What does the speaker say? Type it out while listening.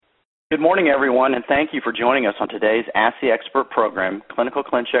Good morning, everyone, and thank you for joining us on today's Ask the Expert program, Clinical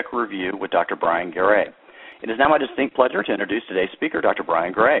ClinCheck Review with Dr. Brian Gray. It is now my distinct pleasure to introduce today's speaker, Dr.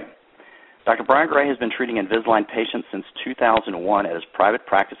 Brian Gray. Dr. Brian Gray has been treating Invisalign patients since 2001 at his private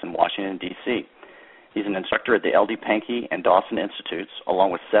practice in Washington, D.C. He's an instructor at the L.D. Pankey and Dawson Institutes,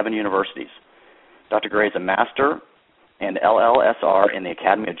 along with 7 universities. Dr. Gray is a master and LLSR in the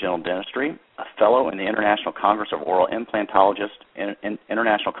Academy of General Dentistry, a fellow in the International Congress of Oral Implantologists,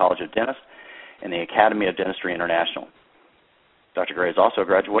 International College of Dentists, and the Academy of Dentistry International. Dr. Gray is also a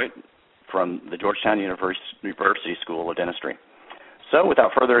graduate from the Georgetown University School of Dentistry. So, without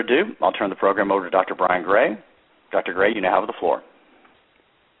further ado, I'll turn the program over to Dr. Brian Gray. Dr. Gray, you now have the floor.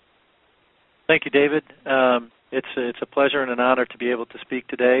 Thank you, David. It's a pleasure and an honor to be able to speak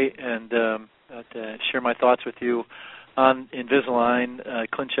today and to share my thoughts with you on Invisalign,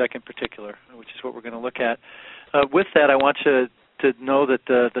 ClinCheck in particular, which is what we're going to look at. With that, I want you to know that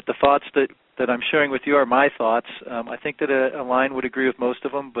the thoughts that I'm sharing with you are my thoughts. I think that Align would agree with most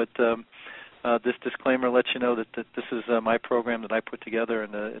of them, but this disclaimer lets you know that this is my program that I put together,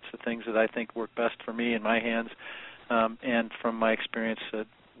 and it's the things that I think work best for me in my hands and from my experience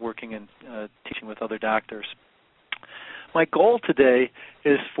working and teaching with other doctors. My goal today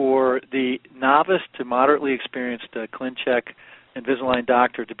is for the novice to moderately experienced ClinCheck Invisalign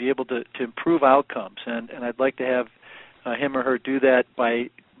doctor to be able to improve outcomes, and I'd like to have him or her do that by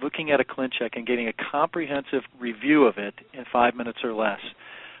looking at a ClinCheck and getting a comprehensive review of it in 5 minutes or less,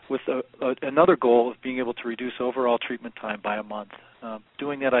 with another goal of being able to reduce overall treatment time by a month.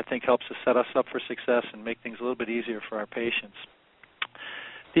 Doing that, I think, helps to set us up for success and make things a little bit easier for our patients.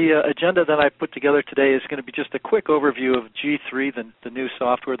 The agenda that I put together today is going to be just a quick overview of G3, the new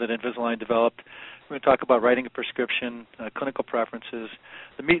software that Invisalign developed. We're going to talk about writing a prescription, clinical preferences.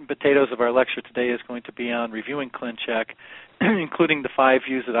 The meat and potatoes of our lecture today is going to be on reviewing ClinCheck, including the 5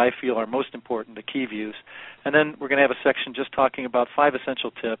 views that I feel are most important, the key views. And then we're going to have a section just talking about 5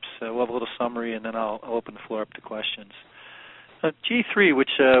 essential tips. We'll have a little summary, and then I'll open the floor up to questions. G3, which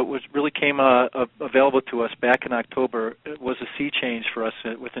really came available to us back in October, was a sea change for us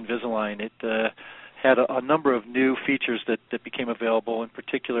with Invisalign. It had a number of new features that became available, in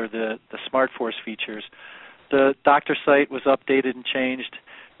particular the SmartForce features. The doctor site was updated and changed.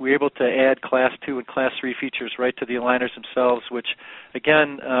 We were able to add Class 2 and Class 3 features right to the aligners themselves, which,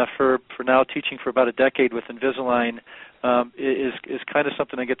 again, for now teaching for about a decade with Invisalign, is kind of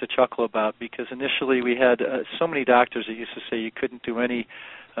something I get to chuckle about, because initially we had so many doctors that used to say you couldn't do any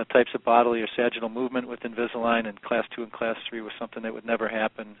types of bodily or sagittal movement with Invisalign, and Class 2 and Class 3 was something that would never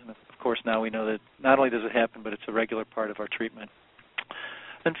happen. And of course, now we know that not only does it happen, but it's a regular part of our treatment.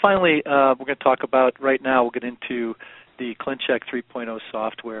 And finally, we're going to talk about, right now, we'll get into the ClinCheck 3.0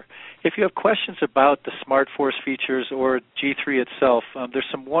 software. If you have questions about the SmartForce features or G3 itself, there's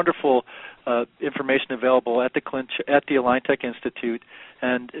some wonderful information available at the Align Tech Institute,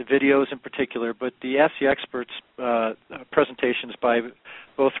 and videos in particular, but the Ask the Experts presentations by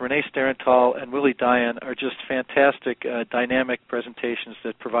both Renee Sterenthal and Willie Dian are just fantastic dynamic presentations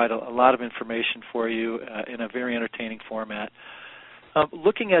that provide a lot of information for you in a very entertaining format.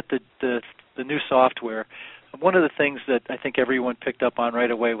 Looking at the new software, one of the things that I think everyone picked up on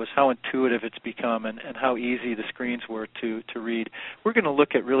right away was how intuitive it's become and how easy the screens were to read. We're going to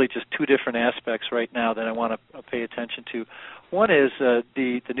look at really just 2 different aspects right now that I want to pay attention to. One is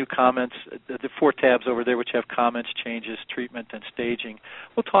the new comments, the 4 tabs over there which have comments, changes, treatment, and staging.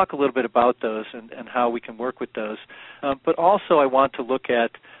 We'll talk a little bit about those and how we can work with those. But also I want to look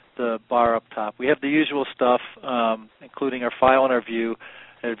at the bar up top. We have the usual stuff, including our file and our view,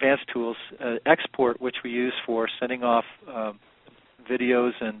 advanced tools, export, which we use for sending off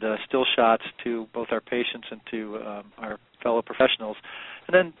videos and still shots to both our patients and to our fellow professionals,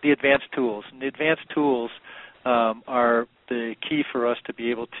 and then the advanced tools. And the advanced tools are the key for us to be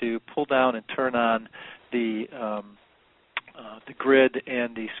able to pull down and turn on the grid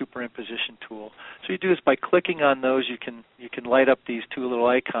and the superimposition tool. So you do is by clicking on those, you can light up these 2 little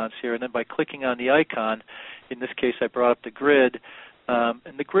icons here, and then by clicking on the icon, in this case I brought up the grid.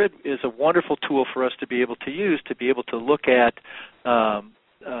 And the grid is a wonderful tool for us to be able to use to be able to look at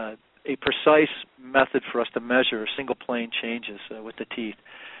a precise method for us to measure single plane changes with the teeth.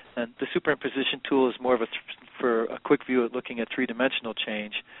 And the superimposition tool is more of for a quick view at looking at 3-dimensional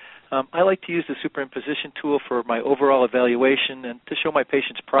change. I like to use the superimposition tool for my overall evaluation and to show my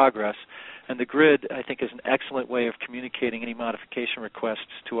patient's progress. And the grid, I think, is an excellent way of communicating any modification requests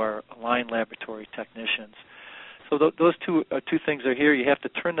to our Align laboratory technicians. So those two things are here. You have to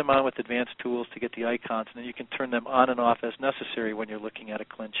turn them on with advanced tools to get the icons, and then you can turn them on and off as necessary when you're looking at a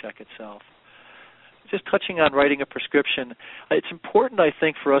ClinCheck itself. just touching on writing a prescription, it's important, I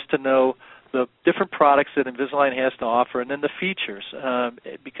think, for us to know the different products that Invisalign has to offer, and then the features,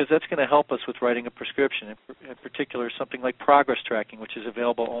 because that's going to help us with writing a prescription. In particular, something like progress tracking, which is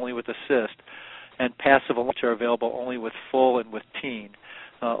available only with Assist, and passive alignment, which are available only with Full and with Teen,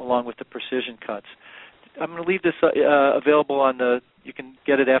 along with the precision cuts. I'm going to leave this available on the. You can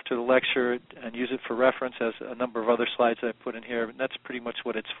get it after the lecture and use it for reference, as a number of other slides that I put in here, and that's pretty much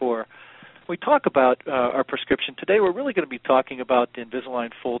what it's for. When we talk about our prescription today, we're really going to be talking about the Invisalign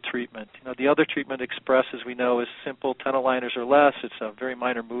Full treatment. The other treatment, Express, as we know, is simple, 10 aligners or less. It's a very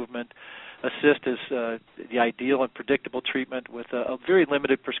minor movement. Assist is the ideal and predictable treatment with a very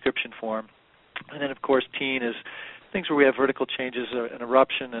limited prescription form. And then, of course, Teen is things where we have vertical changes, an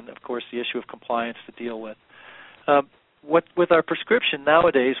eruption, and, of course, the issue of compliance to deal with. With our prescription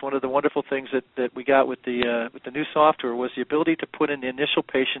nowadays, one of the wonderful things that we got with the new software was the ability to put in the initial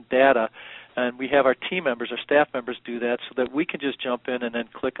patient data, and we have our team members, our staff members do that so that we can just jump in and then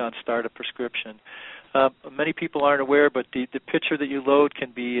click on Start a Prescription. Many people aren't aware, but the picture that you load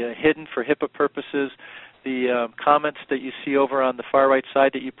can be hidden for HIPAA purposes. The comments that you see over on the far right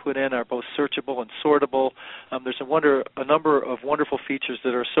side that you put in are both searchable and sortable. There's a number of wonderful features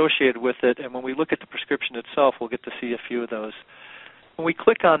that are associated with it, and when we look at the prescription itself, we'll get to see a few of those. When we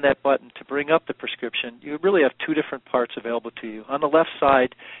click on that button to bring up the prescription, you really have two different parts available to you. On the left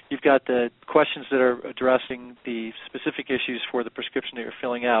side, you've got the questions that are addressing the specific issues for the prescription that you're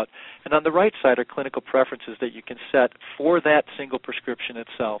filling out. And on the right side are clinical preferences that you can set for that single prescription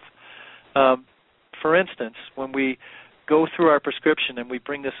itself. For instance, when we go through our prescription and we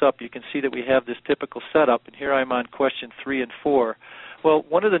bring this up, you can see that we have this typical setup, and here I'm on question 3 and 4. Well,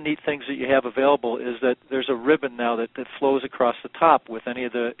 one of the neat things that you have available is that there's a ribbon now that flows across the top with any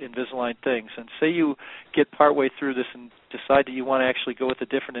of the Invisalign things. And say you get partway through this and decide that you want to actually go with a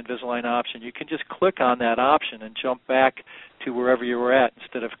different Invisalign option, you can just click on that option and jump back to wherever you were at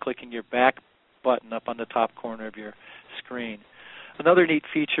instead of clicking your back button up on the top corner of your screen. Another neat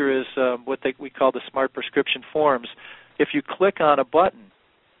feature is what we call the Smart Prescription Forms. If you click on a button,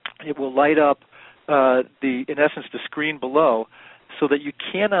 it will light up, in essence, the screen below, so that you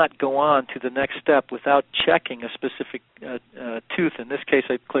cannot go on to the next step without checking a specific tooth. In this case,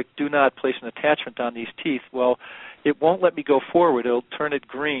 I click Do Not Place an Attachment on these teeth. Well, it won't let me go forward. It'll turn it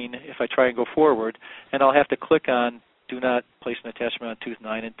green if I try and go forward, and I'll have to click on Do Not Place an Attachment on tooth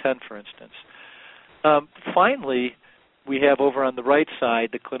 9 and 10, for instance. Finally, we have over on the right side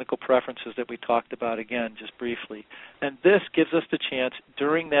the clinical preferences that we talked about again just briefly. And this gives us the chance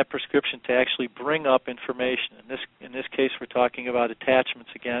during that prescription to actually bring up information. In this case, we're talking about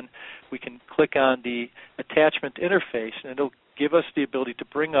attachments again. We can click on the attachment interface, and it'll give us the ability to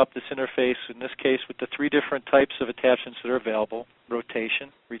bring up this interface, in this case with the 3 different types of attachments that are available: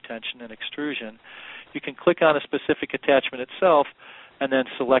 rotation, retention, and extrusion. You can click on a specific attachment itself and then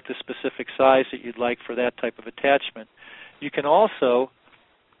select a specific size that you'd like for that type of attachment. You can also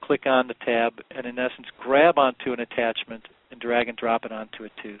click on the tab and, in essence, grab onto an attachment and drag and drop it onto a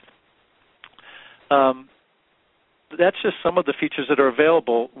tooth. That's just some of the features that are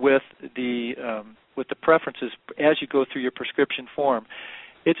available with the preferences as you go through your prescription form.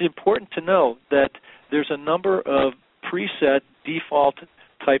 It's important to know that there's a number of preset default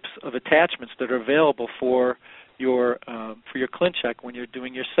types of attachments that are available for your ClinCheck when you're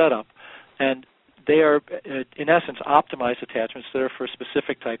doing your setup, and they are, in essence, optimized attachments that are for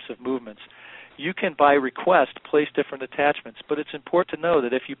specific types of movements. You can, by request, place different attachments, but it's important to know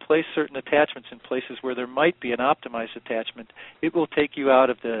that if you place certain attachments in places where there might be an optimized attachment, it will take you out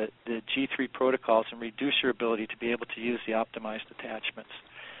of the G3 protocols and reduce your ability to be able to use the optimized attachments.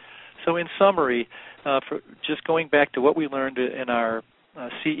 So in summary, for just going back to what we learned in our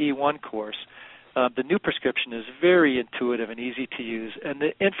CE1 course, the new prescription is very intuitive and easy to use, and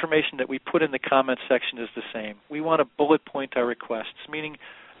the information that we put in the comments section is the same. We want to bullet point our requests, meaning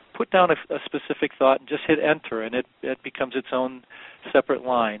put down a specific thought and just hit enter, and it becomes its own separate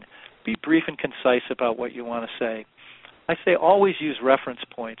line. Be brief and concise about what you want to say. I say always use reference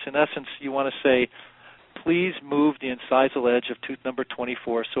points. In essence, you want to say, please move the incisal edge of tooth number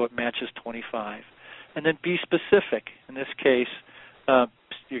 24 so it matches 25. And then be specific. In this case,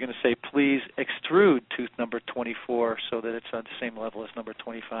 you're going to say, please extrude tooth number 24 so that it's on the same level as number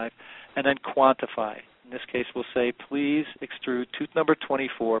 25, and then quantify. In this case, we'll say, please extrude tooth number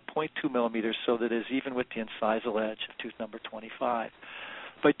 24, 0.2 millimeters, so that it is even with the incisal edge of tooth number 25.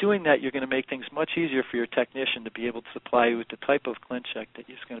 By doing that, you're going to make things much easier for your technician to be able to supply you with the type of ClinCheck that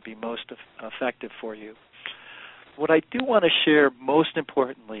is going to be most effective for you. What I do want to share most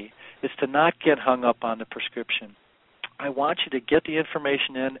importantly is to not get hung up on the prescription. I want you to get the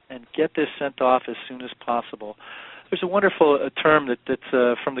information in and get this sent off as soon as possible. There's a wonderful term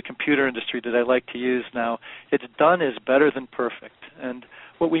that's from the computer industry that I like to use now. It's done is better than perfect. And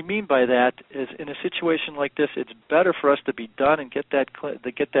what we mean by that is in a situation like this, it's better for us to be done and get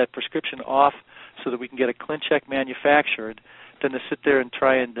that prescription off so that we can get a ClinCheck manufactured than to sit there and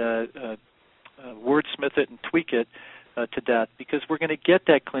try and wordsmith it and tweak it to death, because we're going to get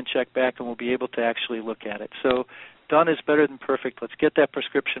that ClinCheck back and we'll be able to actually look at it. So done is better than perfect. Let's get that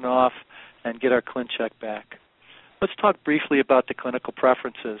prescription off and get our ClinCheck back. Let's talk briefly about the clinical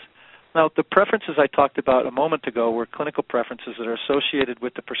preferences. Now, the preferences I talked about a moment ago were clinical preferences that are associated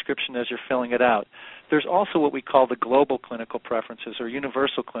with the prescription as you're filling it out. There's also what we call the global clinical preferences or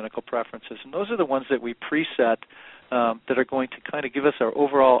universal clinical preferences, and those are the ones that we preset that are going to kind of give us our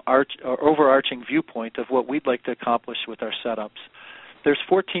overarching viewpoint of what we'd like to accomplish with our setups. There's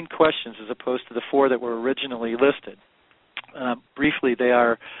 14 questions as opposed to the 4 that were originally listed. Briefly, they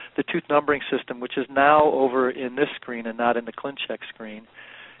are the tooth numbering system, which is now over in this screen and not in the ClinCheck screen.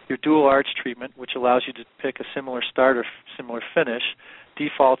 Your dual arch treatment, which allows you to pick a similar start or similar finish.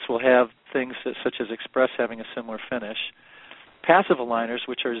 Defaults will have things such as Express having a similar finish. Passive aligners,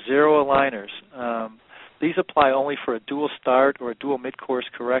 which are zero aligners. These apply only for a dual start or a dual mid-course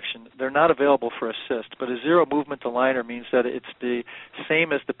correction. They're not available for assist, but a zero movement aligner means that it's the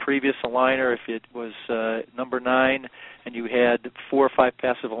same as the previous aligner. If it was number 9 and you had 4 or 5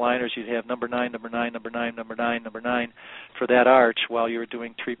 passive aligners, you'd have number 9, number 9, number 9, number 9, number 9 for that arch while you were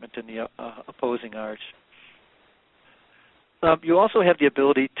doing treatment in the opposing arch. You also have the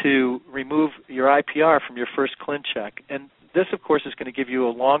ability to remove your IPR from your first ClinCheck, and this, of course, is going to give you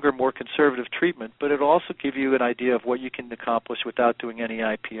a longer, more conservative treatment, but it'll also give you an idea of what you can accomplish without doing any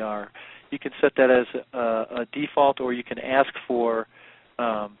IPR. You can set that as a default, or you can ask for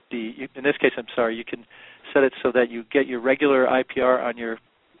in this case, you can set it so that you get your regular IPR on your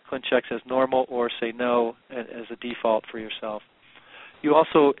ClinChecks as normal, or say no as a default for yourself. You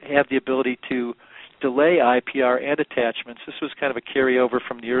also have the ability to delay IPR and attachments. This was kind of a carryover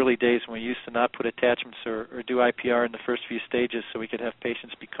from the early days when we used to not put attachments or do IPR in the first few stages so we could have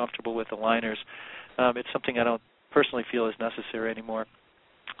patients be comfortable with aligners. It's something I don't personally feel is necessary anymore.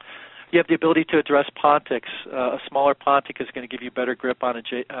 You have the ability to address pontics. A smaller pontic is going to give you better grip on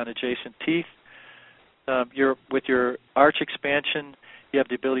adjacent teeth. With your arch expansion, you have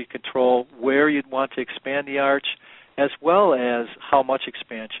the ability to control where you'd want to expand the arch, as well as how much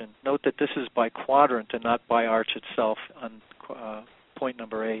expansion. Note that this is by quadrant and not by arch itself on point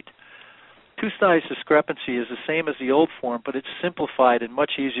number 8. Tooth size discrepancy is the same as the old form, but it's simplified and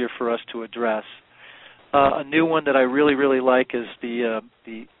much easier for us to address. A new one that I really, really like is the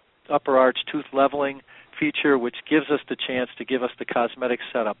upper arch tooth leveling feature, which gives us the chance to give us the cosmetic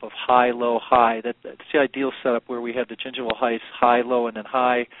setup of high, low, high. That's the ideal setup where we have the gingival heights high, low, and then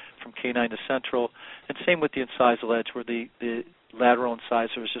high from canine to central. And same with the incisal edge where the lateral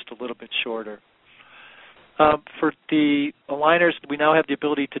incisor is just a little bit shorter. For the aligners, we now have the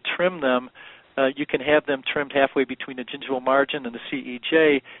ability to trim them. You can have them trimmed halfway between the gingival margin and the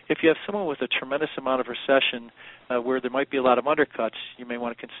CEJ. If you have someone with a tremendous amount of recession where there might be a lot of undercuts, you may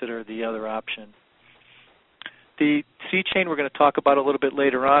want to consider the other option. The C-chain we're going to talk about a little bit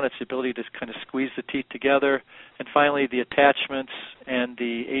later on. It's the ability to kind of squeeze the teeth together. And finally, the attachments and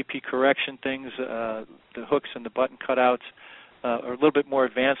the AP correction things, the hooks and the button cutouts are a little bit more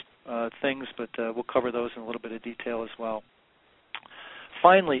advanced things, but we'll cover those in a little bit of detail as well.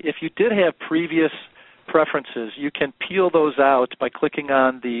 Finally, if you did have previous preferences, you can peel those out by clicking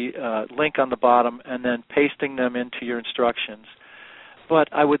on the link on the bottom and then pasting them into your instructions. But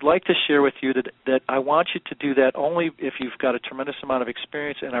I would like to share with you that I want you to do that only if you've got a tremendous amount of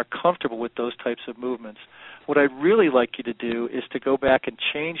experience and are comfortable with those types of movements. What I'd really like you to do is to go back and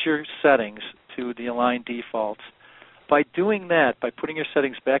change your settings to the Align defaults. By doing that, by putting your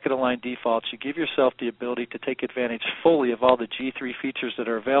settings back at Align defaults, you give yourself the ability to take advantage fully of all the G3 features that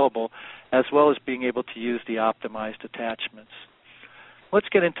are available, as well as being able to use the optimized attachments. Let's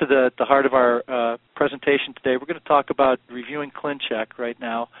get into the heart of our presentation today. We're going to talk about reviewing ClinCheck right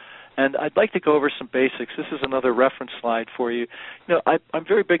now, and I'd like to go over some basics. This is another reference slide for you. I'm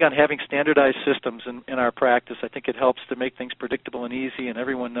very big on having standardized systems in our practice. I think it helps to make things predictable and easy, and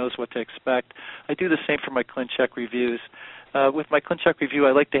everyone knows what to expect. I do the same for my ClinCheck reviews. With my ClinCheck review,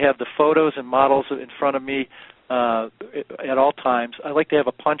 I like to have the photos and models in front of me at all times. I like to have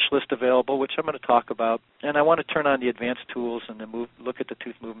a punch list available, which I'm going to talk about, and I want to turn on the advanced tools and then look at the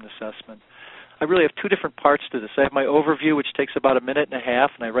tooth movement assessment. I really have 2 different parts to this. I have my overview, which takes about 1.5 minutes,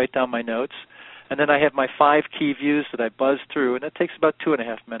 and I write down my notes. And then I have my 5 key views that I buzz through, and that takes about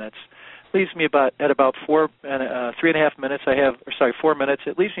 2.5 minutes. leaves me about 3.5 minutes. 4 minutes.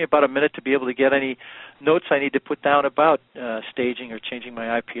 It leaves me about a minute to be able to get any notes I need to put down about staging or changing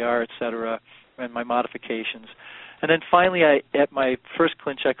my IPR, et cetera, and my modifications. And then finally, at my first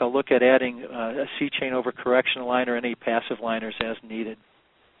ClinCheck, I'll look at adding a C-chain over correction liner and any passive liners as needed.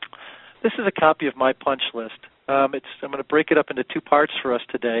 This is a copy of my punch list. I'm going to break it up into two parts for us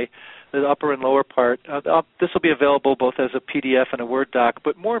today, the upper and lower part. This will be available both as a PDF and a Word doc,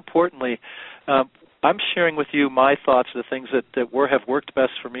 but more importantly, I'm sharing with you my thoughts, the things that have worked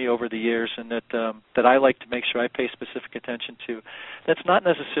best for me over the years and that I like to make sure I pay specific attention to. That's not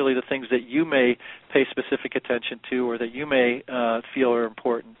necessarily the things that you may pay specific attention to or that you may feel are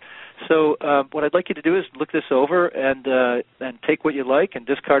important. So what I'd like you to do is look this over and take what you like and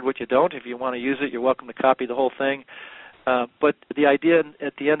discard what you don't. If you want to use it, you're welcome to copy the whole thing. But the idea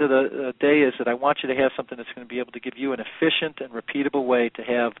at the end of the day is that I want you to have something that's going to be able to give you an efficient and repeatable way to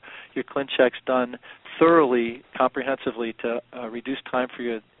have your ClinChecks done thoroughly, comprehensively, to reduce time for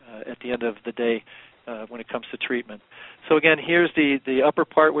you at the end of the day when it comes to treatment. So again, here's the upper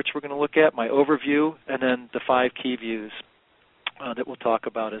part which we're going to look at, my overview, and then the 5 key views that we'll talk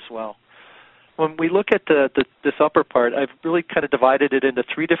about as well. When we look at this upper part, I've really kind of divided it into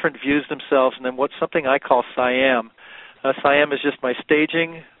 3 different views themselves, and then what's something I call SIAM. SIAM is just my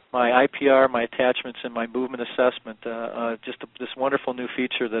staging, my IPR, my attachments, and my movement assessment. This wonderful new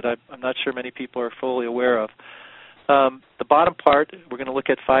feature that I'm not sure many people are fully aware of. The bottom part, we're going to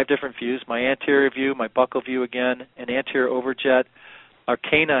look at 5 different views: my anterior view, my buccal view again, an anterior overjet, our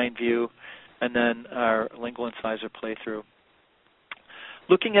canine view, and then our lingual incisor playthrough.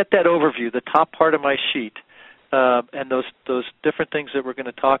 Looking at that overview, the top part of my sheet, and those different things that we're going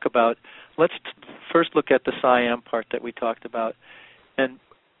to talk about, let's first look at the SIAM part that we talked about. And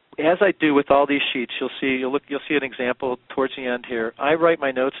as I do with all these sheets, you'll see an example towards the end here. I write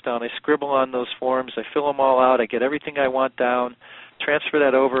my notes down. I scribble on those forms. I fill them all out. I get everything I want down, transfer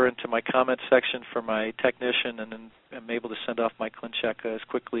that over into my comment section for my technician, and then I'm able to send off my ClinCheck as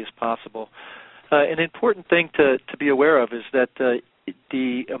quickly as possible. An important thing to be aware of is that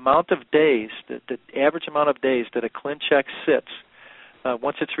the amount of days, the average amount of days that a ClinCheck sits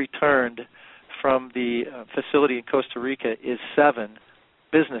once it's returned from the facility in Costa Rica is 7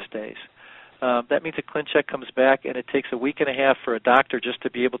 business days. That means a ClinCheck comes back, and it takes a week and a half for a doctor just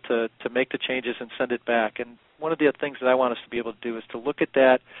to be able to make the changes and send it back. And one of the things that I want us to be able to do is to look at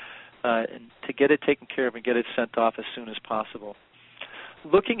that and to get it taken care of and get it sent off as soon as possible.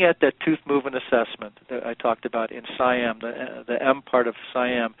 Looking at that tooth movement assessment that I talked about in SIAM, the M part of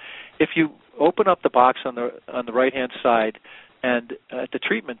SIAM, if you open up the box on the right-hand side and at the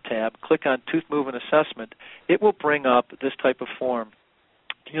treatment tab, click on tooth movement assessment, it will bring up this type of form.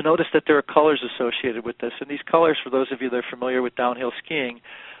 You'll notice that there are colors associated with this, and these colors, for those of you that are familiar with downhill skiing,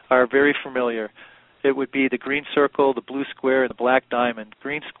 are very familiar. It would be the green circle, the blue square, and the black diamond.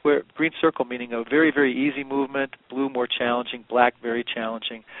 Green circle meaning a very, very easy movement, blue more challenging, black very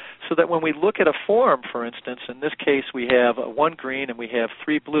challenging. So that when we look at a form, for instance, in this case we have 1 green and we have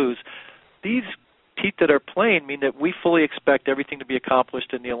 3 blues, these teeth that are plain mean that we fully expect everything to be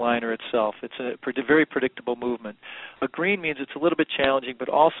accomplished in the aligner itself. It's a very predictable movement. A green means it's a little bit challenging, but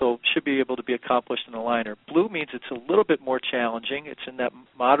also should be able to be accomplished in the aligner. Blue means it's a little bit more challenging. It's in that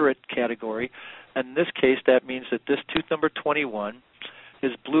moderate category. And in this case, that means that this tooth number 21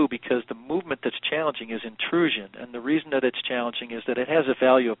 is blue because the movement that's challenging is intrusion. And the reason that it's challenging is that it has a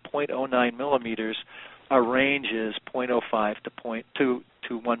value of 0.09 millimeters. Our range is 0.05 to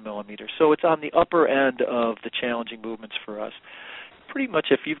 1 millimeter. So it's on the upper end of the challenging movements for us. Pretty much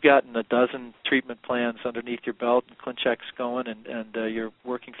if you've gotten a dozen treatment plans underneath your belt and ClinChecks going and you're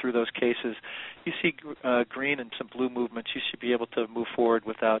working through those cases, you see green and some blue movements, you should be able to move forward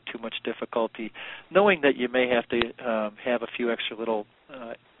without too much difficulty, knowing that you may have to have a few extra little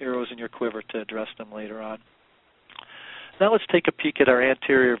arrows in your quiver to address them later on. Now let's take a peek at our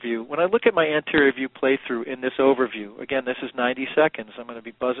anterior view. When I look at my anterior view playthrough in this overview, again, this is 90 seconds. I'm going to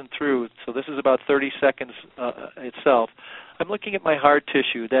be buzzing through, so this is about 30 seconds itself. I'm looking at my hard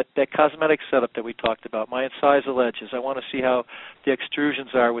tissue, that cosmetic setup that we talked about, my incisal edges. I want to see how the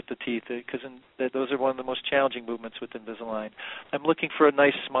extrusions are with the teeth, because those are one of the most challenging movements with Invisalign. I'm looking for a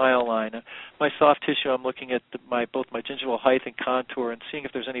nice smile line. My soft tissue, I'm looking at both my gingival height and contour and seeing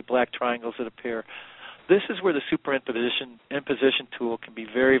if there's any black triangles that appear. This is where the superimposition tool can be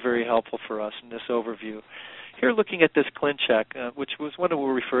very, very helpful for us in this overview. Here, looking at this ClinCheck, which was one that we'll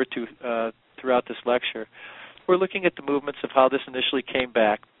refer to throughout this lecture, we're looking at the movements of how this initially came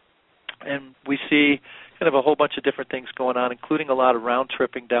back. And we see kind of a whole bunch of different things going on, including a lot of round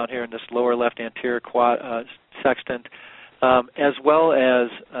tripping down here in this lower left anterior sextant, as well as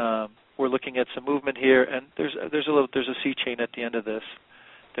we're looking at some movement here, and there's a C chain at the end of this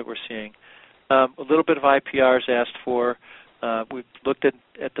that we're seeing. A little bit of IPR is asked for. We've looked at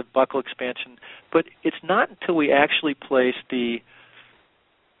the buccal expansion, but it's not until we actually place the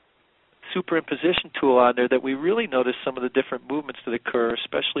superimposition tool on there that we really notice some of the different movements that occur,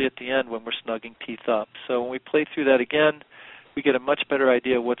 especially at the end when we're snugging teeth up. So when we play through that again, we get a much better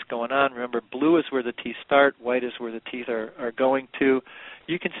idea of what's going on. Remember, blue is where the teeth start, white is where the teeth are going to.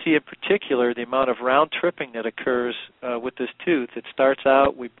 You can see in particular the amount of round tripping that occurs with this tooth. It starts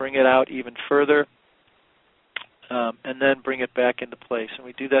out, we bring it out even further, and then bring it back into place. And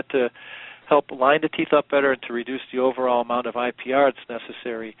we do that to help line the teeth up better and to reduce the overall amount of IPR that's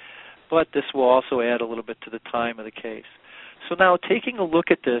necessary. But this will also add a little bit to the time of the case. So now taking a look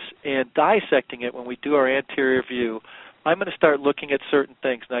at this and dissecting it when we do our anterior view, I'm going to start looking at certain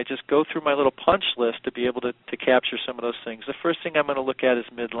things. And I just go through my little punch list to be able to capture some of those things. The first thing I'm going to look at is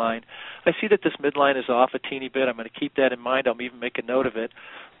midline. I see that this midline is off a teeny bit. I'm going to keep that in mind. I'll even make a note of it.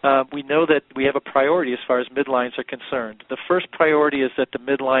 We know that we have a priority as far as midlines are concerned. The first priority is that the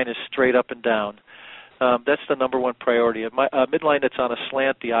midline is straight up and down. That's the number one priority. A midline that's on a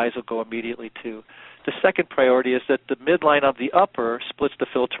slant, the eyes will go immediately to. The second priority is that the midline of the upper splits the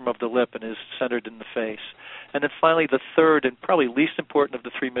philtrum of the lip and is centered in the face. And then finally, the third and probably least important of the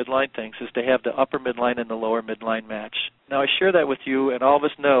three midline things is to have the upper midline and the lower midline match. Now, I share that with you, and all of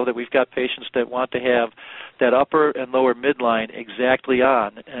us know that we've got patients that want to have that upper and lower midline exactly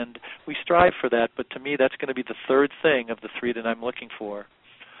on, and we strive for that, but to me, that's going to be the third thing of the three that I'm looking for.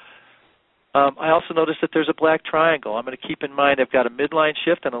 I also notice that there's a black triangle. I'm going to keep in mind I've got a midline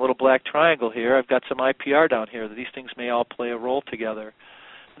shift and a little black triangle here. I've got some IPR down here. These things may all play a role together.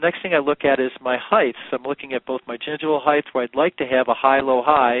 The next thing I look at is my heights. I'm looking at both my gingival height, where I'd like to have a high-low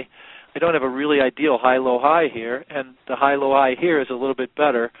high. I don't have a really ideal high-low high here, and the high-low high here is a little bit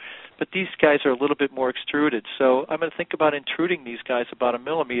better. But these guys are a little bit more extruded. So I'm going to think about intruding these guys about 1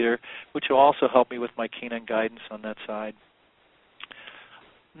 millimeter, which will also help me with my canine guidance on that side.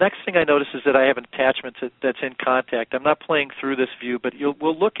 Next thing I notice is that I have an attachment that's in contact. I'm not playing through this view, but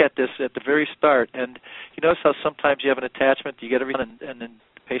we'll look at this at the very start. And you notice how sometimes you have an attachment, you get everything, and then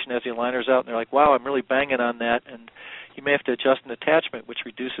the patient has the aligners out, and they're like, wow, I'm really banging on that. And you may have to adjust an attachment, which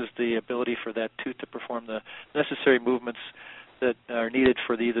reduces the ability for that tooth to perform the necessary movements that are needed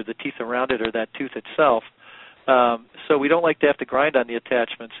for either the teeth around it or that tooth itself. So we don't like to have to grind on the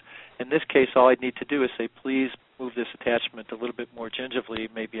attachments. In this case, all I need to do is say, please move this attachment a little bit more gingivally,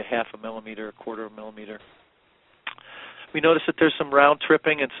 maybe a 0.5 millimeter, 1/4 millimeter. We notice that there's some round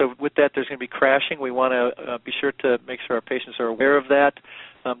tripping, and so with that there's going to be crashing. We want to be sure to make sure our patients are aware of that.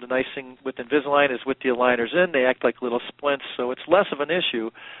 The nice thing with Invisalign is with the aligners in, they act like little splints, so it's less of an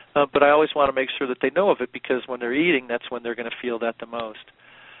issue, but I always want to make sure that they know of it, because when they're eating, that's when they're going to feel that the most.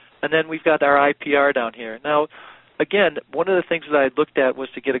 And then we've got our IPR down here. Now, again, one of the things that I looked at was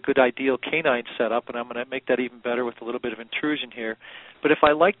to get a good ideal canine setup, and I'm going to make that even better with a little bit of intrusion here. But if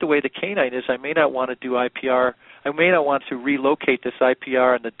I like the way the canine is, I may not want to do IPR. I may not want to relocate this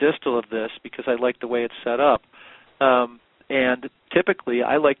IPR in the distal of this because I like the way it's set up. And typically,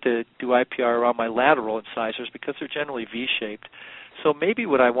 I like to do IPR around my lateral incisors because they're generally V-shaped. So maybe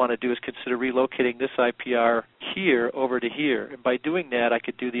what I want to do is consider relocating this IPR here over to here. And by doing that, I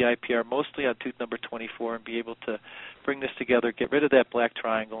could do the IPR mostly on tooth number 24 and be able to bring this together, get rid of that black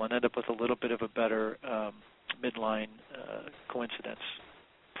triangle, and end up with a little bit of a better midline coincidence.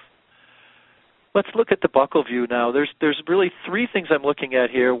 Let's look at the buccal view now. There's really three things I'm looking at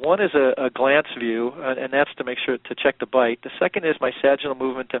here. One is a glance view, and that's to make sure to check the bite. The second is my sagittal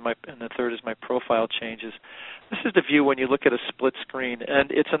movement, and the third is my profile changes. This is the view when you look at a split screen,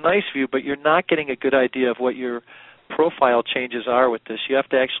 and it's a nice view, but you're not getting a good idea of what your profile changes are with this. You have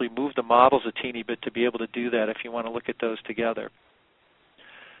to actually move the models a teeny bit to be able to do that if you want to look at those together.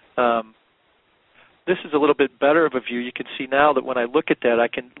 This is a little bit better of a view. You can see now that when I look at that, I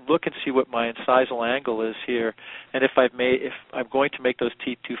can look and see what my incisal angle is here, and if I'm going to make those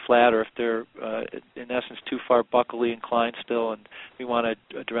teeth too flat, or if they're in essence too far buccally inclined still, and we want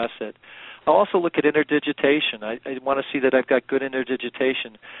to address it. I'll also look at interdigitation. I want to see that I've got good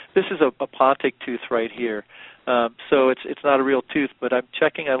interdigitation. This is a pontic tooth right here, so it's not a real tooth, but I'm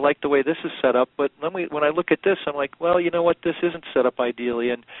checking. I like the way this is set up, but when I look at this, I'm like, well, you know what? This isn't set up ideally,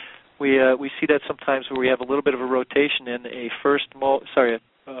 and we see that sometimes where we have a little bit of a rotation in your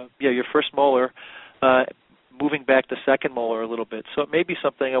first molar moving back the second molar a little bit. So it may be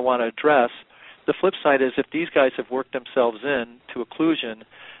something I want to address. The flip side is if these guys have worked themselves in to occlusion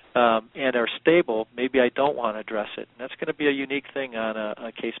and are stable, maybe I don't want to address it. And that's going to be a unique thing on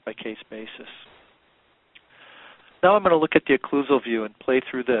a case-by-case basis. Now I'm going to look at the occlusal view and play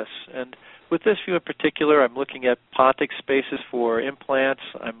through this. And with this view in particular, I'm looking at pontic spaces for implants.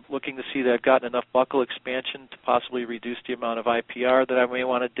 I'm looking to see that I've gotten enough buccal expansion to possibly reduce the amount of IPR that I may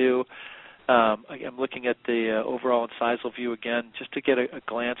want to do. I'm looking at the overall incisal view again, just to get a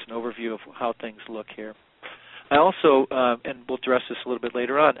glance and overview of how things look here. I also, and we'll address this a little bit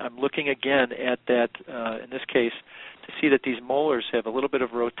later on, I'm looking again at that, in this case, to see that these molars have a little bit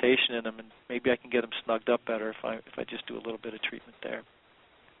of rotation in them, and maybe I can get them snugged up better if I just do a little bit of treatment there.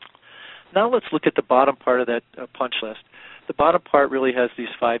 Now let's look at the bottom part of that punch list. The bottom part really has these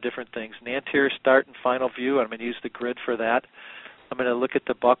 5 different things. An anterior start and final view, I'm going to use the grid for that. I'm going to look at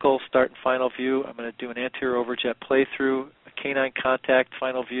the buccal start and final view. I'm going to do an anterior overjet playthrough, a canine contact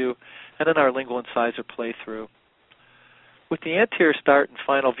final view, and then our lingual incisor playthrough. With the anterior start and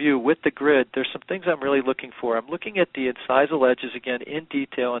final view with the grid, there's some things I'm really looking for. I'm looking at the incisal edges again in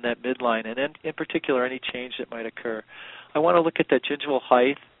detail in that midline, and then in particular any change that might occur. I want to look at that gingival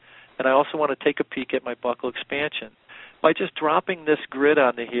height, and I also want to take a peek at my buccal expansion. By just dropping this grid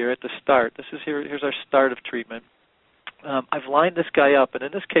onto here at the start, here's our start of treatment. I've lined this guy up, and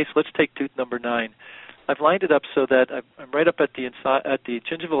in this case, let's take tooth number 9. I've lined it up so that I'm right up at the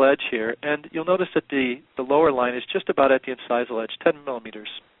gingival edge here, and you'll notice that the lower line is just about at the incisal edge, 10 millimeters,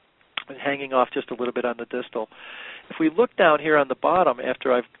 and hanging off just a little bit on the distal. If we look down here on the bottom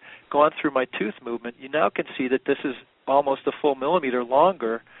after I've gone through my tooth movement, you now can see that this is almost a full millimeter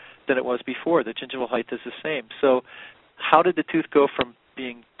longer than it was before. The gingival height is the same. So how did the tooth go from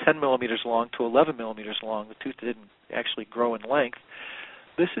being 10 millimeters long to 11 millimeters long? The tooth didn't actually grow in length.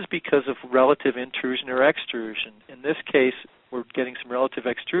 This is because of relative intrusion or extrusion. In this case, we're getting some relative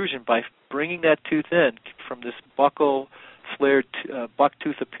extrusion by bringing that tooth in from this buccal, flared buck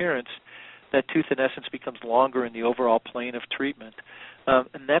tooth appearance. That tooth, in essence, becomes longer in the overall plane of treatment.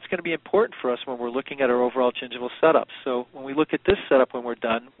 And that's going to be important for us when we're looking at our overall gingival setup. So when we look at this setup when we're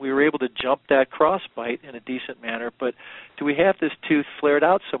done, we were able to jump that crossbite in a decent manner, but do we have this tooth flared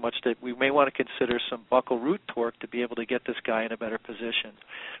out so much that we may want to consider some buccal root torque to be able to get this guy in a better position?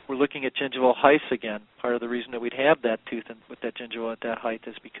 We're looking at gingival heights again. Part of the reason that we'd have that tooth with that gingival at that height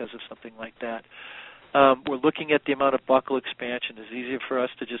is because of something like that. We're looking at the amount of buccal expansion. It's easier for us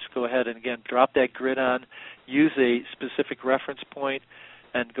to just go ahead and, again, drop that grid on, use a specific reference point,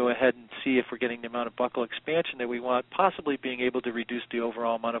 and go ahead and see if we're getting the amount of buccal expansion that we want, possibly being able to reduce the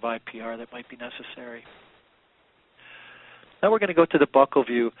overall amount of IPR that might be necessary. Now we're going to go to the buccal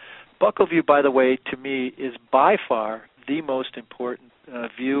view. Buccal view, by the way, to me, is by far the most important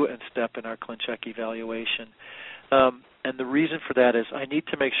view and step in our ClinCheck evaluation. And the reason for that is I need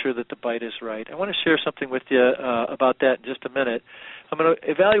to make sure that the bite is right. I want to share something with you about that in just a minute. I'm going to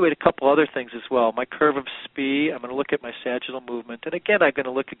evaluate a couple other things as well. My curve of SPE, I'm going to look at my sagittal movement, and again, I'm going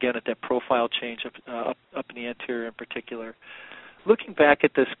to look again at that profile change up in the anterior in particular. Looking back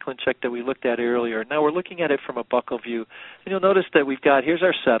at this ClinCheck that we looked at earlier, now we're looking at it from a buccal view, and you'll notice that we've got, here's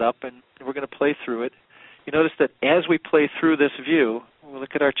our setup, and we're going to play through it. You notice that as we play through this view, we'll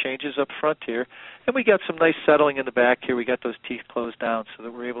look at our changes up front here, and we got some nice settling in the back here. We got those teeth closed down so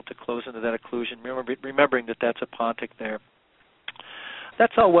that we're able to close into that occlusion, remembering that that's a pontic there.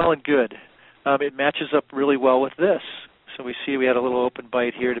 That's all well and good. It matches up really well with this. So we see we had a little open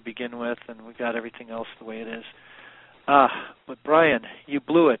bite here to begin with, and we got everything else the way it is. But Brian, you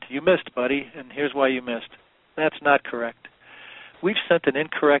blew it. You missed, buddy, and here's why you missed. That's not correct. We've sent an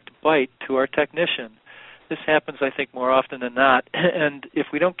incorrect bite to our technician. This happens, I think, more often than not, and if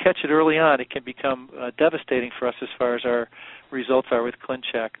we don't catch it early on, it can become devastating for us as far as our results are with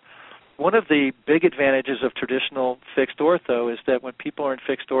ClinCheck. One of the big advantages of traditional fixed ortho is that when people are in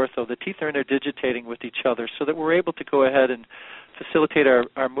fixed ortho, the teeth are interdigitating with each other so that we're able to go ahead and facilitate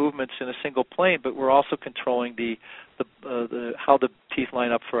our movements in a single plane, but we're also controlling how the teeth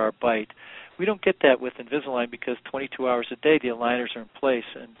line up for our bite. We don't get that with Invisalign because 22 hours a day the aligners are in place,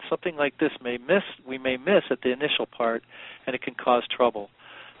 and something like this we may miss at the initial part, and it can cause trouble.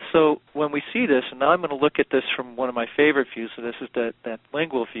 So when we see this, and now I'm going to look at this from one of my favorite views, so this is that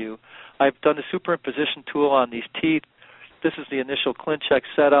lingual view. I've done a superimposition tool on these teeth. This is the initial ClinCheck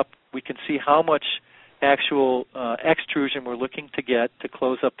setup. We can see how much actual extrusion we're looking to get to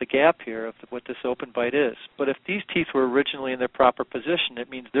close up the gap here of what this open bite is. But if these teeth were originally in their proper position, it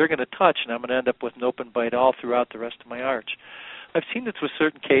means they're going to touch, and I'm going to end up with an open bite all throughout the rest of my arch. I've seen this with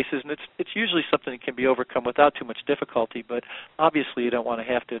certain cases, and it's usually something that can be overcome without too much difficulty, but obviously you don't want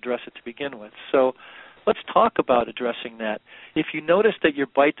to have to address it to begin with. So let's talk about addressing that. If you notice that your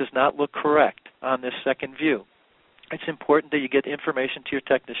bite does not look correct on this second view, it's important that you get information to your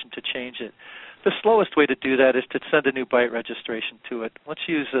technician to change it. The slowest way to do that is to send a new bite registration to it. Let's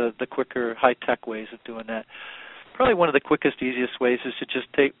use the quicker, high-tech ways of doing that. Probably one of the quickest, easiest ways is to just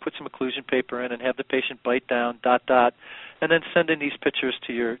put some occlusion paper in and have the patient bite down, ... and then send in these pictures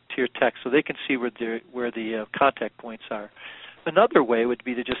to your tech so they can see where the contact points are. Another way would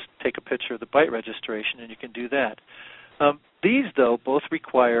be to just take a picture of the bite registration, and you can do that. These, though, both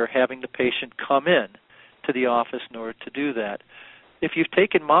require having the patient come in to the office in order to do that. If you've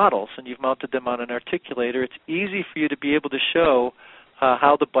taken models and you've mounted them on an articulator, it's easy for you to be able to show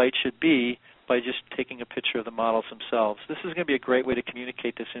how the bite should be by just taking a picture of the models themselves. This is going to be a great way to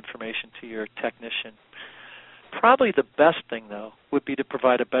communicate this information to your technician. Probably the best thing, though, would be to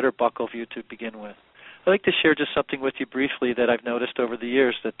provide a better buccal view to begin with. I'd like to share just something with you briefly that I've noticed over the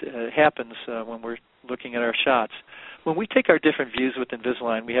years that happens when we're looking at our shots. When we take our different views with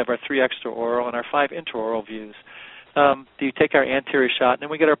Invisalign, we have our 3 extraoral and our 5 intraoral views. You take our anterior shot, and then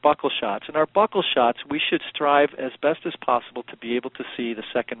we get our buccal shots. In our buccal shots, we should strive as best as possible to be able to see the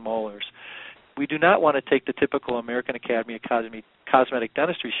second molars. We do not want to take the typical American Academy of Cosmetic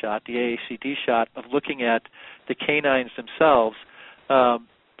Dentistry shot, the AACD shot, of looking at the canines themselves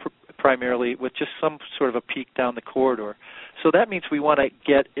primarily with just some sort of a peek down the corridor. So that means we want to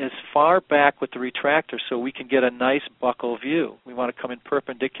get as far back with the retractor so we can get a nice buccal view. We want to come in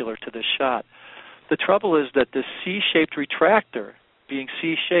perpendicular to this shot. The trouble is that this C-shaped retractor, being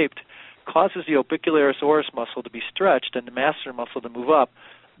C-shaped, causes the orbicularis oris muscle to be stretched and the masseter muscle to move up.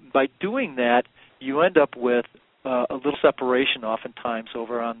 By doing that, you end up with a little separation oftentimes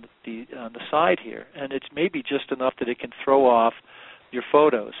over on the side here, and it's maybe just enough that it can throw off your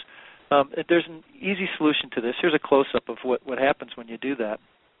photos. There's an easy solution to this. Here's a close-up of what happens when you do that.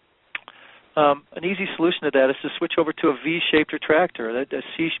 An easy solution to that is to switch over to a V-shaped retractor.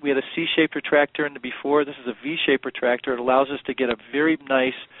 We had a C-shaped retractor in the before. This is a V-shaped retractor. It allows us to get a very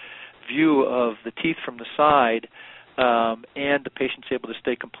nice view of the teeth from the side, and the patient's able to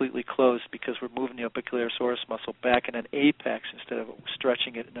stay completely closed because we're moving the orbicularis oris muscle back in an apex instead of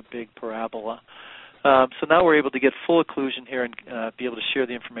stretching it in a big parabola. So now we're able to get full occlusion here and be able to share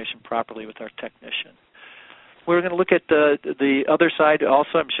the information properly with our technician. We're going to look at the other side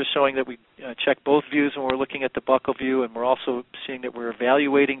also. I'm just showing that we check both views when we're looking at the buccal view, and we're also seeing that we're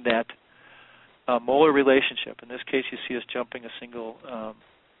evaluating that molar relationship. In this case, you see us jumping a single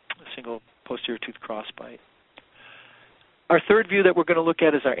posterior tooth crossbite. Our third view that we're going to look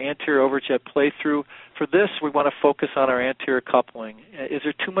at is our anterior overjet playthrough. For this, we want to focus on our anterior coupling. Is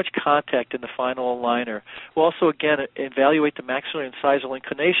there too much contact in the final aligner? We'll also, again, evaluate the maxillary incisal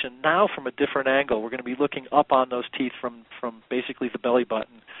inclination now from a different angle. We're going to be looking up on those teeth from basically the belly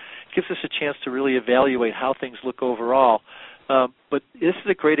button. It gives us a chance to really evaluate how things look overall. But this is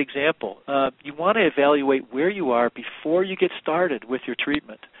a great example. You want to evaluate where you are before you get started with your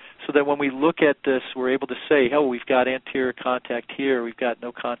treatment, so that when we look at this, we're able to say, oh, we've got anterior contact here, we've got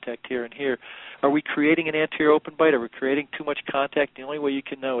no contact here and here. Are we creating an anterior open bite? Are we creating too much contact? The only way you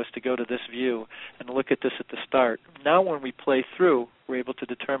can know is to go to this view and look at this at the start. Now when we play through, we're able to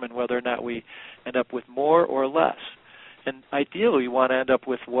determine whether or not we end up with more or less. And ideally, we want to end up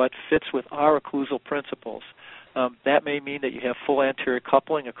with what fits with our occlusal principles. That may mean that you have full anterior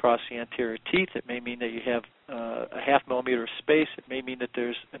coupling across the anterior teeth. It may mean that you have a half millimeter of space. It may mean that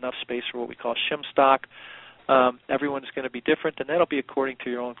there's enough space for what we call shim stock. Everyone's going to be different, and that'll be according to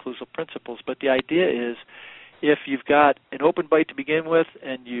your own occlusal principles. But the idea is, if you've got an open bite to begin with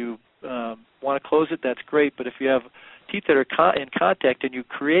and you want to close it, that's great. But if you have teeth that are in contact and you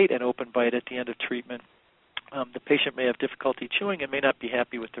create an open bite at the end of treatment, the patient may have difficulty chewing and may not be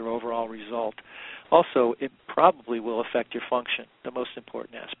happy with their overall result. Also, it probably will affect your function, the most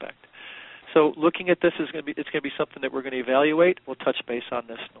important aspect. So looking at this, it's going to be something that we're going to evaluate. We'll touch base on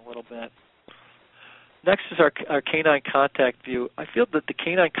this in a little bit. Next is our canine contact view. I feel that the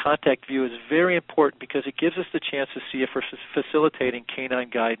canine contact view is very important because it gives us the chance to see if we're facilitating canine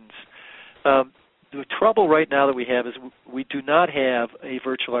guidance. The trouble right now that we have is we do not have a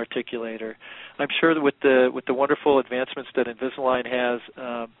virtual articulator. I'm sure that with the wonderful advancements that Invisalign has,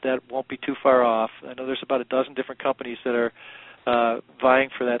 that won't be too far off. I know there's about a dozen different companies that are vying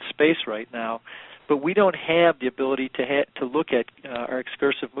for that space right now, but we don't have the ability to look at our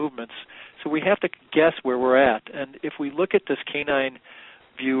excursive movements, so we have to guess where we're at. And if we look at this canine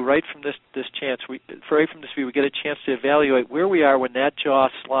view right from this view, we get a chance to evaluate where we are when that jaw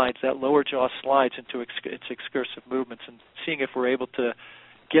slides, that lower jaw slides into its excursive movements, and seeing if we're able to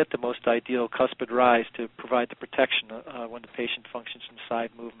get the most ideal cuspid rise to provide the protection when the patient functions in side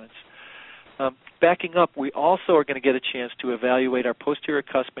movements. backing up, we also are going to get a chance to evaluate our posterior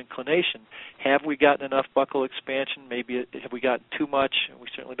cusp inclination. Have we gotten enough buccal expansion? Maybe have we gotten too much? We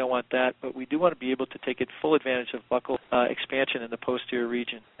certainly don't want that, but we do want to be able to take full advantage of buccal expansion in the posterior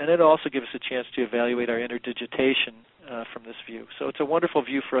region. And it'll also give us a chance to evaluate our interdigitation from this view. So it's a wonderful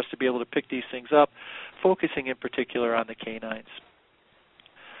view for us to be able to pick these things up, focusing in particular on the canines.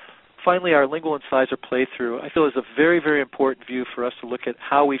 Finally, our lingual incisor playthrough, I feel, is a very, very important view for us to look at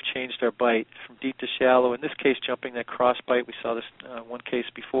how we've changed our bite from deep to shallow. In this case, jumping that cross bite. We saw this one case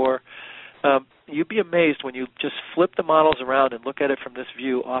before. You'd be amazed when you just flip the models around and look at it from this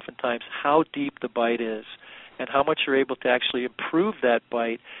view, oftentimes, how deep the bite is and how much you're able to actually improve that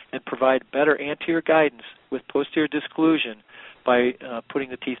bite and provide better anterior guidance with posterior disclusion by putting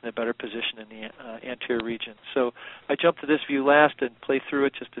the teeth in a better position in the anterior region. So I jumped to this view last and play through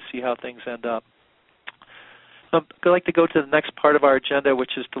it just to see how things end up. I'd like to go to the next part of our agenda,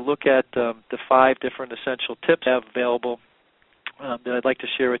 which is to look at the 5 different essential tips I have available that I'd like to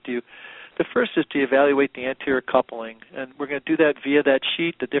share with you. The first is to evaluate the anterior coupling, and we're going to do that via that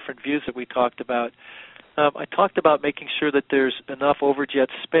sheet, the different views that we talked about. I talked about making sure that there's enough overjet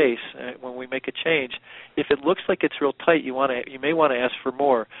space when we make a change. If it looks like it's real tight, you may want to ask for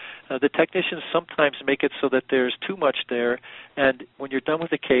more. The technicians sometimes make it so that there's too much there, and when you're done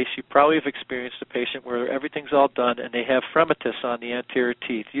with the case, you probably have experienced a patient where everything's all done and they have fremitus on the anterior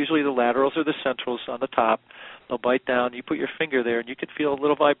teeth, usually the laterals or the centrals on the top. They'll bite down. You put your finger there, and you can feel a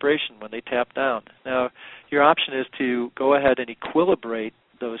little vibration when they tap down. Now, your option is to go ahead and equilibrate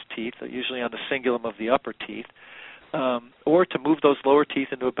those teeth, usually on the cingulum of the upper teeth, or to move those lower teeth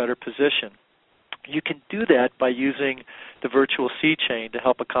into a better position. You can do that by using the virtual C-chain to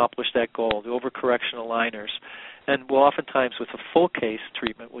help accomplish that goal, the overcorrection aligners. And we'll oftentimes, with a full case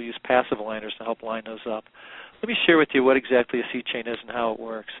treatment, we'll use passive aligners to help line those up. Let me share with you what exactly a C-chain is and how it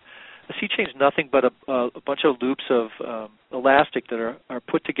works. A C-chain is nothing but a bunch of loops of elastic that are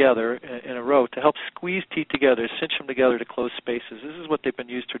put together in a row to help squeeze teeth together, cinch them together to close spaces. This is what they've been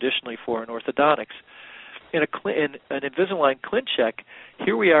used traditionally for in orthodontics. In an Invisalign ClinCheck,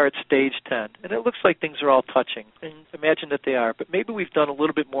 here we are at stage 10, and it looks like things are all touching, and imagine that they are, but maybe we've done a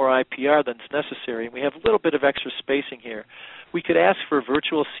little bit more IPR than is necessary, and we have a little bit of extra spacing here. We could ask for a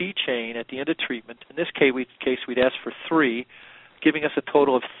virtual C-chain at the end of treatment. In this case, we'd ask for 3, giving us a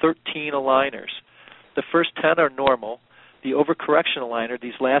total of 13 aligners. The first 10 are normal. The overcorrection aligner,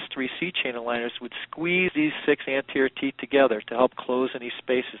 these last 3 C-chain aligners, would squeeze these 6 anterior teeth together to help close any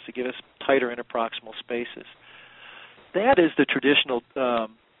spaces, to give us tighter interproximal spaces. That is the traditional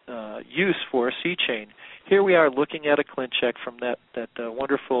use for a C-chain. Here we are looking at a ClinCheck from that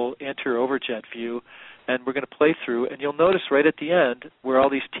wonderful anterior overjet view, and we're going to play through, and you'll notice right at the end where all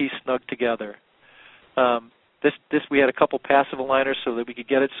these teeth snug together. This we had a couple passive aligners so that we could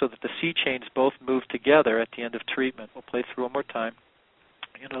get it so that the C-chains both move together at the end of treatment. We'll play through one more time.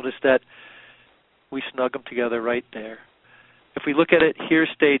 You'll notice that we snug them together right there. If we look at it, here's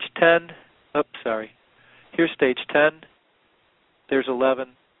stage 10. Here's stage 10. There's 11.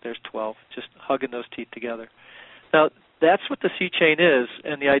 There's 12. Just hugging those teeth together. Now, that's what the C-chain is,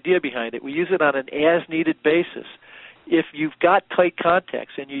 and the idea behind it. We use it on an as-needed basis. If you've got tight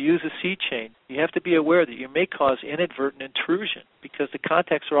contacts and you use a C-chain, you have to be aware that you may cause inadvertent intrusion because the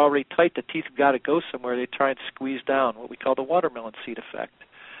contacts are already tight. The teeth have got to go somewhere. They try and squeeze down, what we call the watermelon seat effect.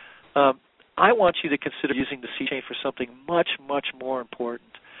 I want you to consider using the C-chain for something much, much more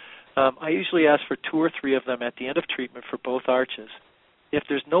important. I usually ask for 2 or 3 of them at the end of treatment for both arches. If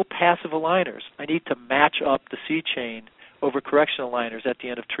there's no passive aligners, I need to match up the C-chain overcorrection aligners at the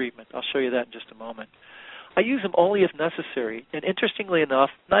end of treatment. I'll show you that in just a moment. I use them only if necessary, and interestingly enough,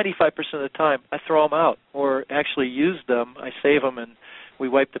 95% of the time, I throw them out, or actually use them. I save them, and we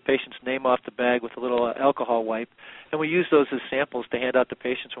wipe the patient's name off the bag with a little alcohol wipe, and we use those as samples to hand out to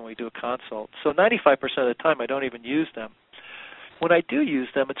patients when we do a consult. So 95% of the time, I don't even use them. When I do use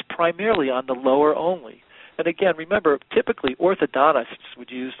them, it's primarily on the lower only. And again, remember, typically orthodontists would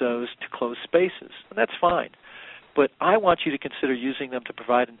use those to close spaces, and that's fine. But I want you to consider using them to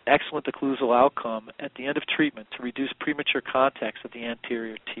provide an excellent occlusal outcome at the end of treatment to reduce premature contacts of the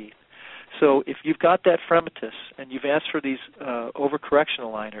anterior teeth. So if you've got that fremitus and you've asked for these overcorrection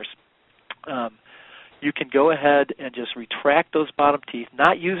aligners, you can go ahead and just retract those bottom teeth,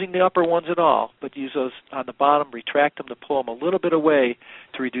 not using the upper ones at all, but use those on the bottom, retract them to pull them a little bit away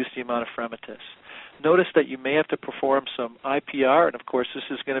to reduce the amount of fremitus. Notice that you may have to perform some IPR, and of course this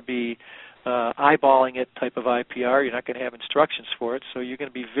is going to be eyeballing it type of IPR. You're not going to have instructions for it, so you're going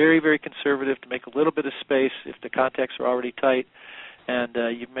to be very, very conservative to make a little bit of space if the contacts are already tight, and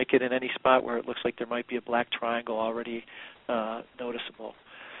you make it in any spot where it looks like there might be a black triangle already noticeable.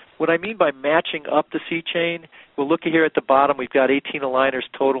 What I mean by matching up the C-chain, we'll look here at the bottom. We've got 18 aligners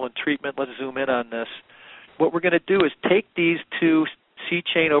total in treatment. Let's zoom in on this. What we're going to do is take these two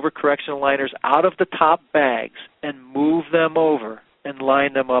C-chain overcorrection aligners out of the top bags and move them over and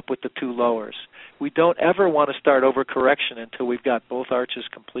line them up with the two lowers. We don't ever want to start overcorrection until we've got both arches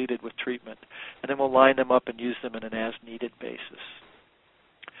completed with treatment. And then we'll line them up and use them in an as-needed basis.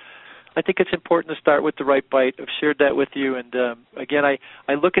 I think it's important to start with the right bite. I've shared that with you. And again,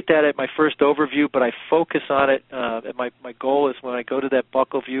 I look at that at my first overview, but I focus on it. And my goal is when I go to that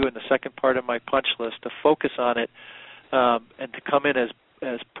buccal view in the second part of my punch list to focus on it and to come in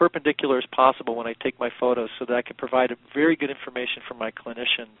as perpendicular as possible when I take my photos so that I can provide very good information for my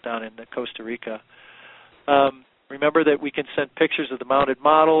clinician down in Costa Rica. Remember that we can send pictures of the mounted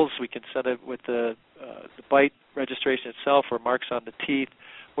models. We can send it with the bite registration itself or marks on the teeth,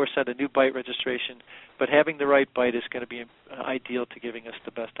 or send a new bite registration. But having the right bite is going to be ideal to giving us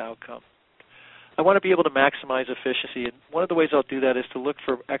the best outcome. I want to be able to maximize efficiency, and one of the ways I'll do that is to look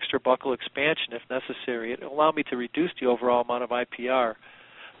for extra buccal expansion if necessary. It will allow me to reduce the overall amount of IPR.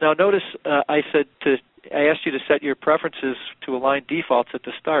 Now notice I asked you to set your preferences to align defaults at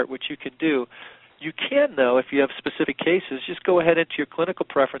the start, which you can do. You can, though, if you have specific cases, just go ahead into your clinical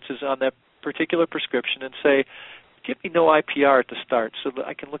preferences on that particular prescription and say, give me no IPR at the start so that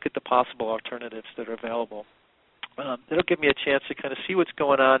I can look at the possible alternatives that are available. That'll give me a chance to kind of see what's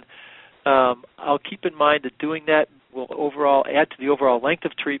going on. I'll keep in mind that doing that will overall add to the overall length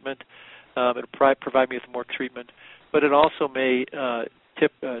of treatment. It'll provide me with more treatment, but it also may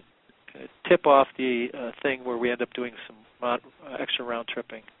tip off the thing where we end up doing some extra round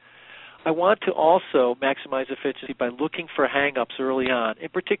tripping. I want to also maximize efficiency by looking for hang-ups early on, in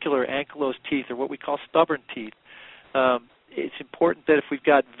particular ankylosed teeth or what we call stubborn teeth. It's important that if we've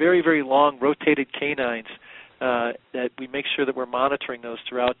got very, very long rotated canines, that we make sure that we're monitoring those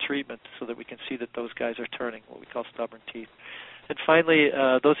throughout treatment so that we can see that those guys are turning, what we call stubborn teeth. And finally,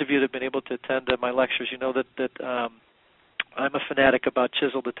 those of you that have been able to attend my lectures, you know that I'm a fanatic about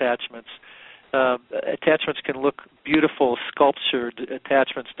chiseled attachments. Attachments can look beautiful, sculptured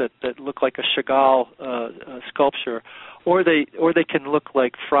attachments that look like a Chagall sculpture, or they can look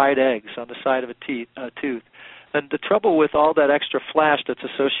like fried eggs on the side of a tooth. And the trouble with all that extra flash that's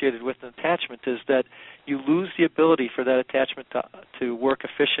associated with an attachment is that you lose the ability for that attachment to work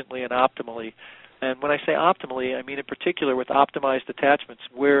efficiently and optimally. And when I say optimally, I mean in particular with optimized attachments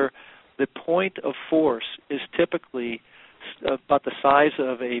where the point of force is typically about the size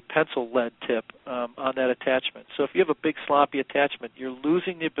of a pencil lead tip on that attachment. So if you have a big sloppy attachment, you're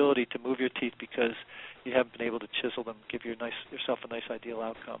losing the ability to move your teeth because you haven't been able to chisel them, give yourself a nice ideal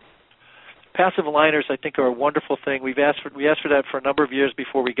outcome. Passive aligners, I think, are a wonderful thing. We asked for that for a number of years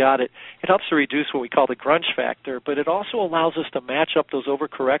before we got it. It helps to reduce what we call the grunge factor, but it also allows us to match up those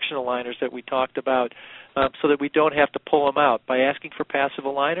overcorrection aligners that we talked about so that we don't have to pull them out. By asking for passive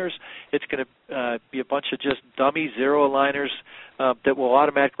aligners, it's going to be a bunch of just dummy zero aligners that will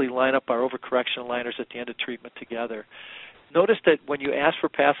automatically line up our overcorrection aligners at the end of treatment together. Notice that when you ask for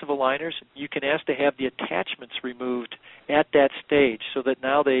passive aligners, you can ask to have the attachments removed at that stage so that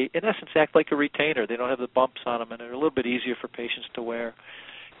now they, in essence, act like a retainer. They don't have the bumps on them, and they're a little bit easier for patients to wear.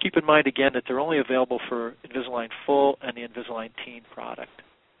 Keep in mind, again, that they're only available for Invisalign Full and the Invisalign Teen product.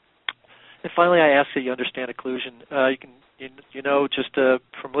 And finally, I ask that you understand occlusion. You know, just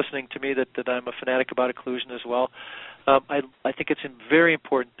from listening to me that I'm a fanatic about occlusion as well. I think it's very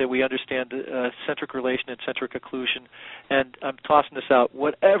important that we understand centric relation and centric occlusion, and I'm tossing this out,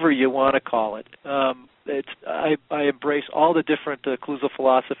 whatever you want to call it. I embrace all the different occlusal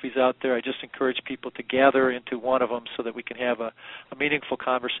philosophies out there. I just encourage people to gather into one of them so that we can have a meaningful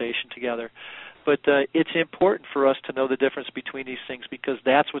conversation together. But it's important for us to know the difference between these things because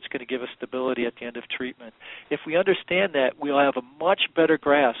that's what's going to give us stability at the end of treatment. If we understand that, we'll have a much better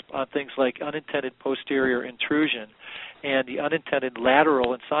grasp on things like unintended posterior intrusion and the unintended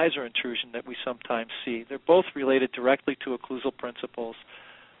lateral incisor intrusion that we sometimes see. They're both related directly to occlusal principles.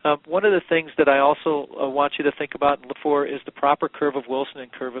 One of the things that I also want you to think about and look for is the proper curve of Wilson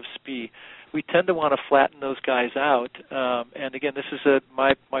and curve of Spee. We tend to want to flatten those guys out, and again, this is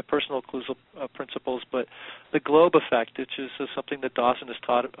my personal occlusal principles, but the globe effect, which is something that Dawson has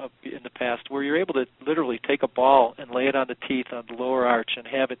taught in the past, where you're able to literally take a ball and lay it on the teeth on the lower arch and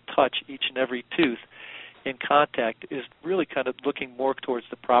have it touch each and every tooth in contact, is really kind of looking more towards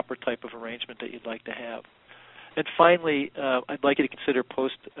the proper type of arrangement that you'd like to have. And finally, I'd like you to consider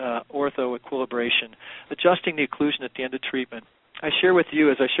post-ortho equilibration, adjusting the occlusion at the end of treatment. I share with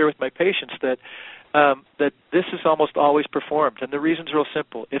you, as I share with my patients, that this is almost always performed, and the reason's real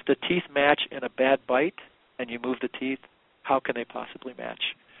simple. If the teeth match in a bad bite and you move the teeth, how can they possibly match?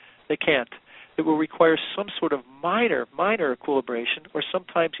 They can't. It will require some sort of minor equilibration, or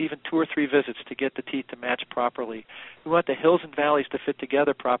sometimes even 2 or 3 visits to get the teeth to match properly. We want the hills and valleys to fit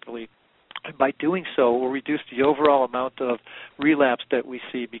together properly. And by doing so, we'll reduce the overall amount of relapse that we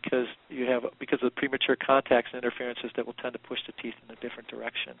see because of the premature contacts and interferences that will tend to push the teeth in a different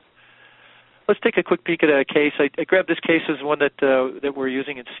direction. Let's take a quick peek at a case. I grabbed this case as one that we're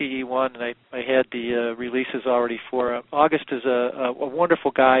using in CE1, and I had the releases already for. August is a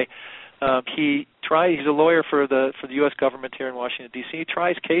wonderful guy. He's a lawyer for the U.S. government here in Washington, D.C. He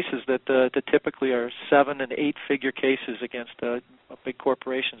tries cases that typically are 7- and 8-figure cases against big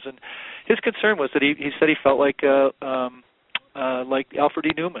corporations. And his concern was that he said he felt like Alfred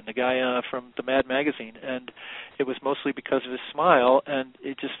E. Newman, the guy from the Mad magazine, and it was mostly because of his smile. And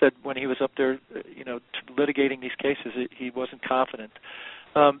it just said when he was up there, litigating these cases, he wasn't confident.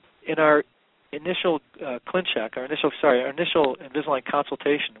 In our initial ClinCheck, our initial Invisalign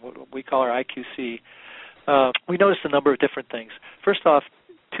consultation, what we call our IQC, we noticed a number of different things. First off,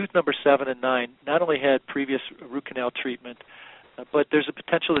 tooth number 7 and 9 not only had previous root canal treatment, but there's a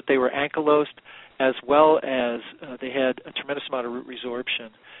potential that they were ankylosed, as well as they had a tremendous amount of root resorption.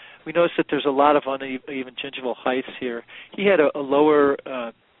 We noticed that there's a lot of uneven gingival heights here. He had a lower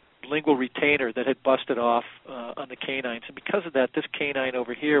lingual retainer that had busted off on the canines, and because of that, this canine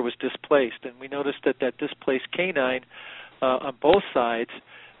over here was displaced, and we noticed that displaced canine on both sides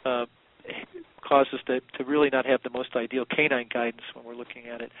caused us to really not have the most ideal canine guidance when we're looking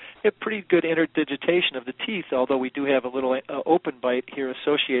at it. We have pretty good interdigitation of the teeth, although we do have a little open bite here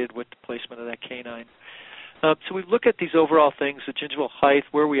associated with the placement of that canine. So we look at these overall things, the gingival height,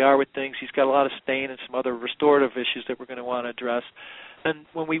 where we are with things. He's got a lot of stain and some other restorative issues that we're going to want to address. And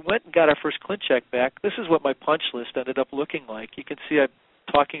when we went and got our first ClinCheck back, this is what my punch list ended up looking like. You can see I'm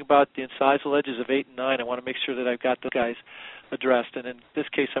talking about the incisal edges of 8 and 9. I want to make sure that I've got those guys addressed. And in this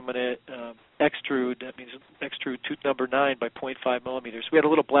case, I'm going to extrude. That means extrude tooth number 9 by 0.5 millimeters. We had a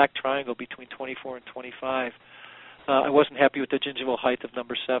little black triangle between 24 and 25. I wasn't happy with the gingival height of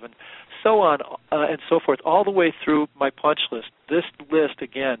number 7. So on and so forth, all the way through my punch list. This list,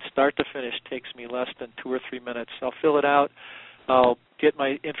 again, start to finish, takes me less than 2 or 3 minutes. I'll fill it out. I'll get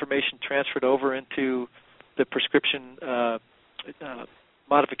my information transferred over into the prescription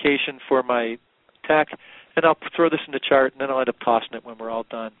modification for my tech, and I'll throw this in the chart, and then I'll end up tossing it when we're all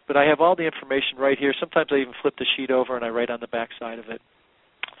done. But I have all the information right here. Sometimes I even flip the sheet over and I write on the back side of it.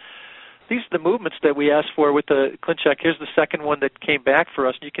 These are the movements that we asked for with the ClinCheck. Here's the second one that came back for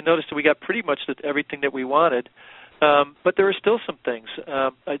us. And you can notice that we got pretty much everything that we wanted, but there are still some things.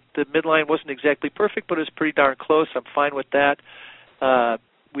 The midline wasn't exactly perfect, but it was pretty darn close. I'm fine with that.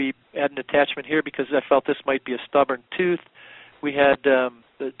 We had an attachment here because I felt this might be a stubborn tooth. We had the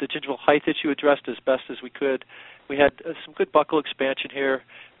gingival height issue addressed as best as we could. We had some good buccal expansion here.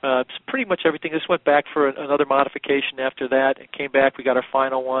 Pretty much everything. This went back for another modification after that. It came back. We got our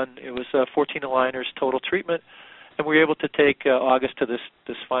final one. It was 14 aligners total treatment, and we were able to take August to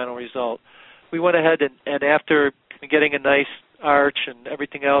this final result. We went ahead and after getting a nice arch and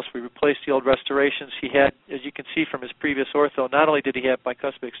everything else, we replaced the old restorations. He had, as you can see from his previous ortho, not only did he have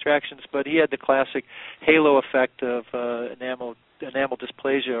bicuspid extractions, but he had the classic halo effect of enamel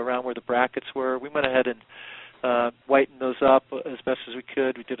dysplasia around where the brackets were. We went ahead and whitened those up as best as we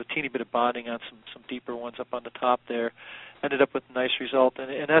could. We did a teeny bit of bonding on some deeper ones up on the top there. Ended up with a nice result,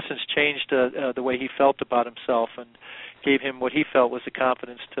 and in essence changed the way he felt about himself and gave him what he felt was the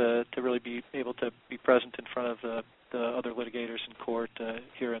confidence to really be able to be present in front of the other litigators in court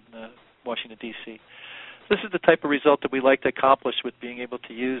here in Washington, D.C. This is the type of result that we like to accomplish with being able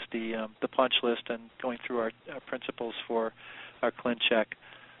to use the punch list and going through our principles for our ClinCheck.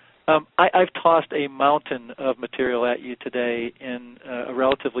 I've tossed a mountain of material at you today in a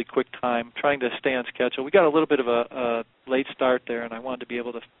relatively quick time, trying to stay on schedule. We got a little bit of a late start there, and I wanted to be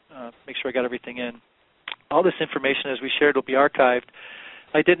able to make sure I got everything in. All this information, as we shared, will be archived.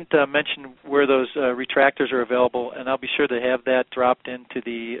 I didn't mention where those retractors are available, and I'll be sure to have that dropped into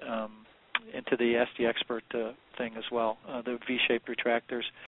the SD Expert thing as well, the V-shaped retractors.